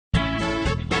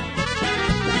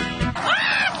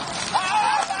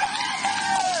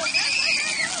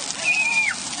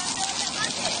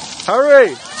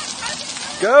Hurry!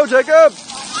 Go, Jacob!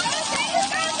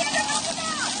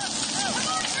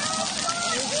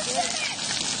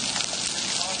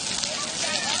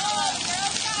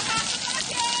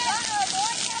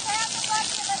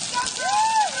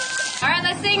 All right,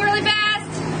 let's sing really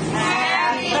fast.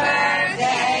 Happy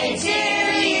birthday to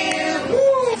you.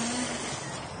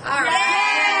 All right.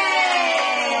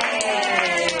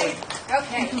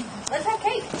 Okay, let's have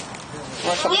cake.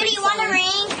 Here, do you want a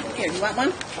ring? Here, you want one?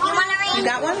 You want a ring? You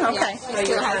got one? Okay.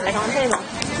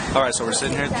 All right, so we're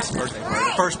sitting here at this birthday party,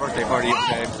 the first birthday party of the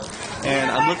day,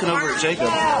 and I'm looking over at Jacob.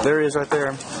 There he is right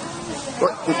there.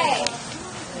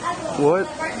 What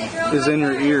is in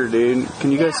your ear, dude?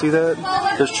 Can you guys see that?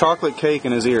 There's chocolate cake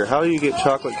in his ear. How do you get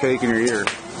chocolate cake in your ear?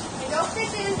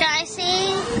 Can I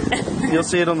see? You'll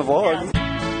see it on the vlog.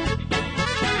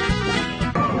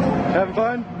 Having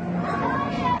fun?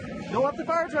 Go up the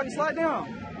fire truck and slide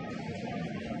down.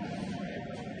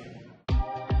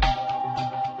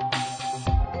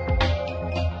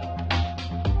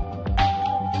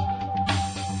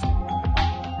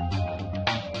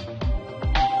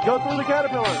 Go through the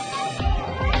caterpillar.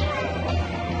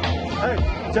 Hey,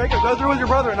 Jacob, go through with your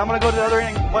brother, and I'm going to go to the other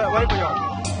end and wait for y'all.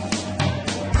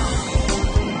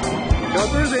 Go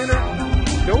through, Xander.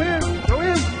 Go in. Go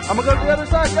in. I'm going to go to the other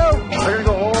side. Go. They're going to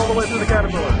go all the way through the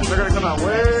caterpillar. They're going to come out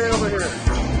way over here.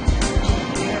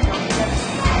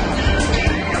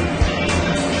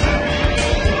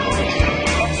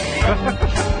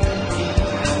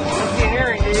 Let's get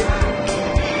Harry, dude.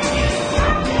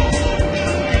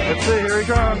 Let's see, here he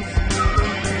comes.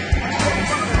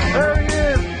 There he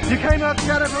is. You came out the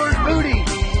caterpillar's booty.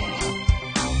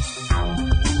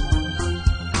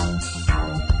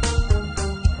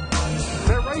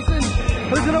 They're racing.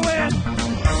 Who's gonna win?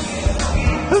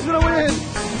 Who's gonna win?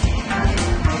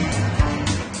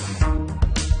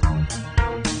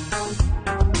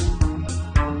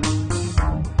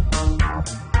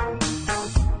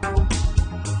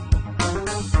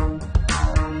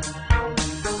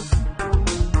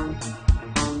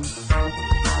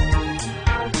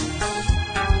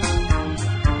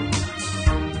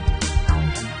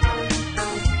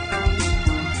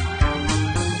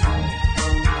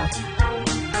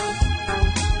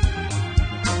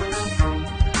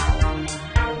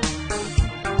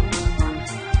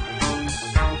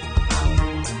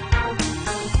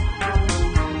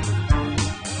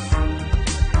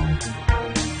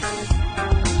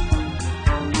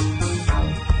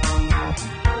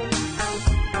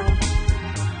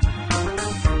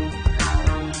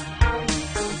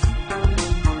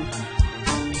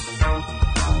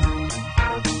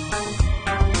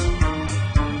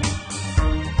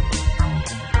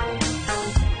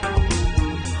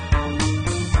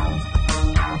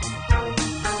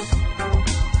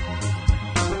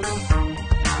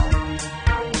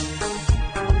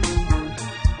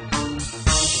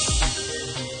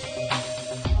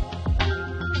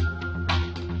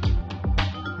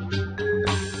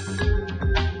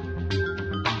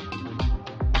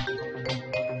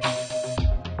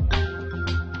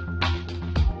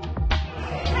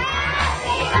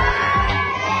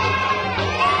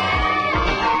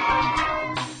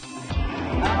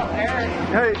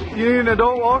 Hey, you need an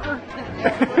adult walker?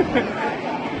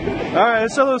 Alright,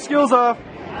 let's show those skills off.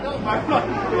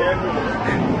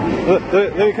 Look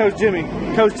at Coach Jimmy.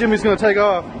 Coach Jimmy's going to take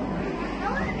off.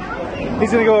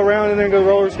 He's going to go around and then go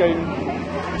roller skating.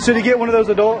 Should he get one of those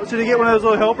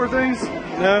little helper things?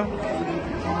 No?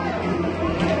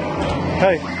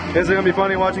 Hey, is it going to be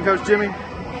funny watching Coach Jimmy?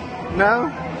 No?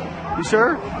 You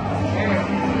sure?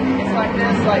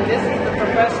 It's like this is the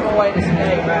professional way to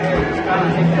skate right here. Just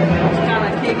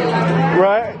kind of kick it like that.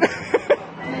 Right.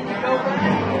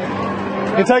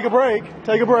 And take a break.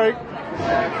 Take a break. Don't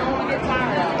want to get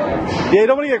tired. Yeah, you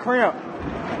don't want to get cramp.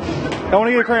 Don't want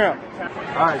to get cramp.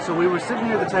 Alright, so we were sitting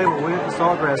here at the table. We went to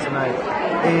Sawgrass tonight.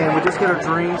 And we just got our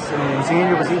drinks. And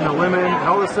Xander was eating a lemon. And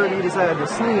all of a sudden he decided to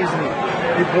sneeze.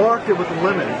 And he blocked it with the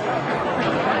lemon.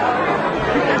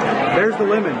 There's the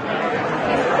lemon.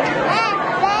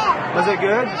 Was it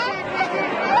good?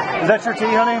 Is that your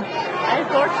tea, honey?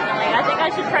 Unfortunately, I think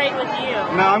I should trade with you.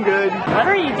 No, I'm good.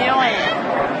 What are you doing?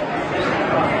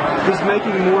 He's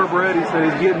making more bread. He said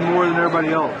he's getting more than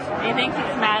everybody else. He thinks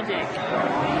it's magic.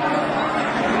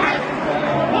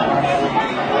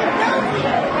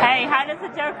 Hey, how does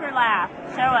the Joker laugh?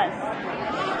 Show us.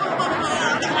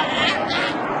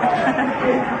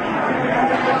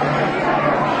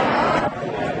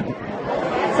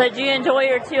 So did you enjoy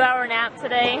your 2-hour nap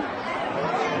today?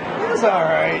 It was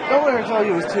alright. Don't let her tell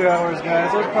you it was 2 hours,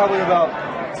 guys. It was probably about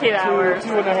 2 hours.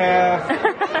 2.5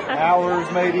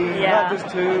 hours maybe. Yeah. Not just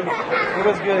 2. It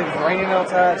was good. It's raining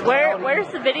outside. It's cloudy. Where's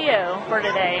the video for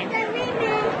today?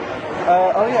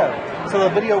 Oh yeah. So the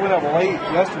video went up late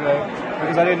yesterday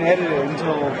because I didn't edit it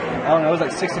until, I don't know, it was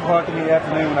like 6 o'clock in the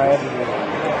afternoon when I edited it.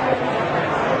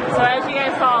 So as you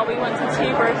guys saw, we went to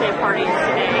 2 birthday parties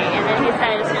today, and then he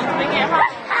said as soon as we get home,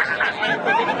 he's going to edit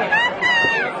the video.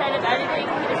 And instead of editing,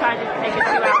 he decided to take a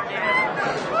 2-hour nap.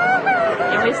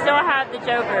 And we still have the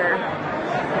Joker.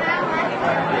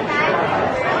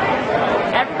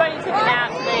 Everybody took a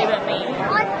nap today but me.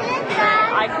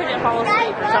 I couldn't fall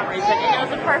asleep for some reason, and it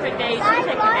was a perfect day to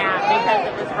take a nap because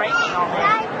it was raining all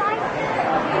day.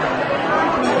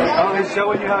 Oh, he's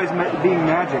showing you how he's being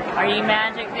magic. Are you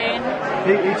magic, dude?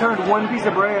 He turned 1 piece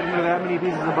of bread into that many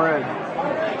pieces of bread.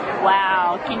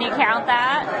 Wow, can you count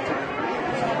that?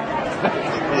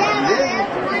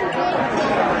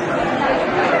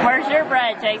 Where's your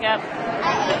bread, Jacob?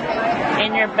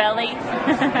 In your belly?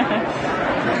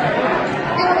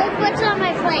 What's on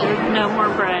my plate? No more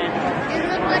bread.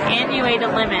 And you ate a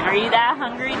lemon. Are you that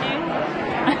hungry, dude?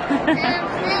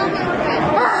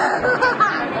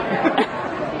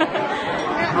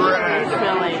 You're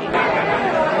silly.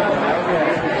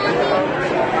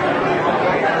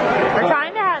 We're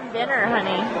trying to have dinner,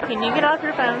 honey. Can you get off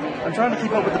your phone? I'm trying to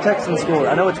keep up with the Texans score.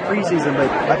 I know it's preseason, but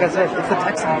like I said, it's the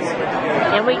Texans.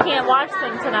 And we can't watch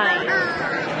them tonight.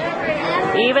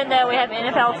 Even though we have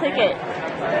NFL ticket.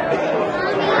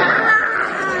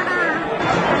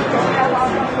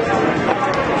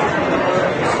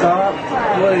 Stop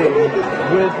playing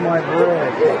with my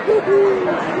bread.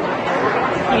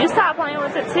 You stop playing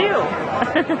with it too.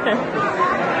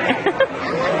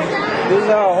 This is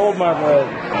how I hold my bread.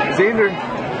 Xander,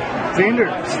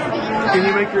 can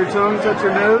you make your tongue touch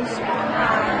your nose?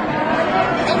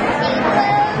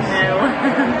 No.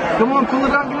 Come on, pull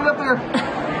it out, get it up there.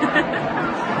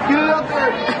 Get it up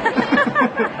there.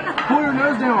 Pull your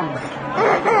nose down.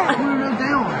 Pull your nose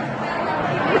down.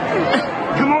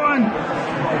 Come on.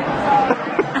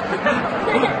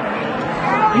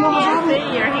 You almost have it. See,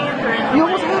 your hands are in the You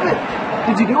almost way. have it.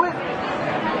 Did you do it?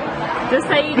 Just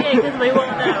say you did, because we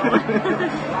won't know.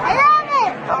 I love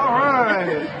it! All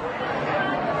right.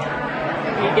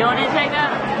 You doing it, Jacob?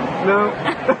 No.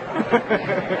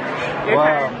 Your Wow.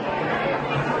 turn.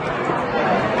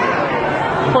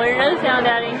 Pull your nose down,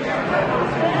 Daddy.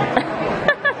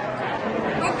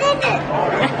 I did it!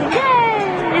 Yay!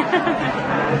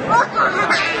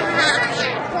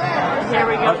 Here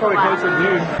we go. That's probably closer to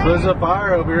you. There's a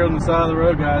fire over here on the side of the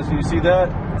road, guys. Can you see that?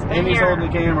 Amy's here. holding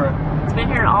the camera. It's been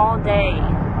here all day.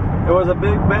 There was a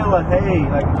big bale of hay,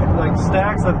 like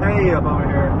stacks of hay up over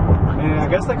here. And I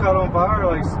guess they caught on fire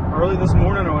like early this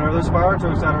morning or whatever. There's fire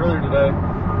trucks out earlier today,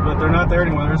 but they're not there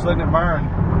anymore. They're just letting it burn.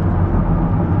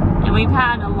 And we've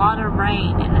had a lot of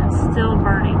rain, and it's still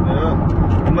burning.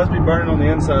 Yeah, it must be burning on the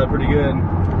inside pretty good.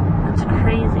 It's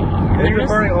crazy. And It's been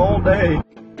burning all day.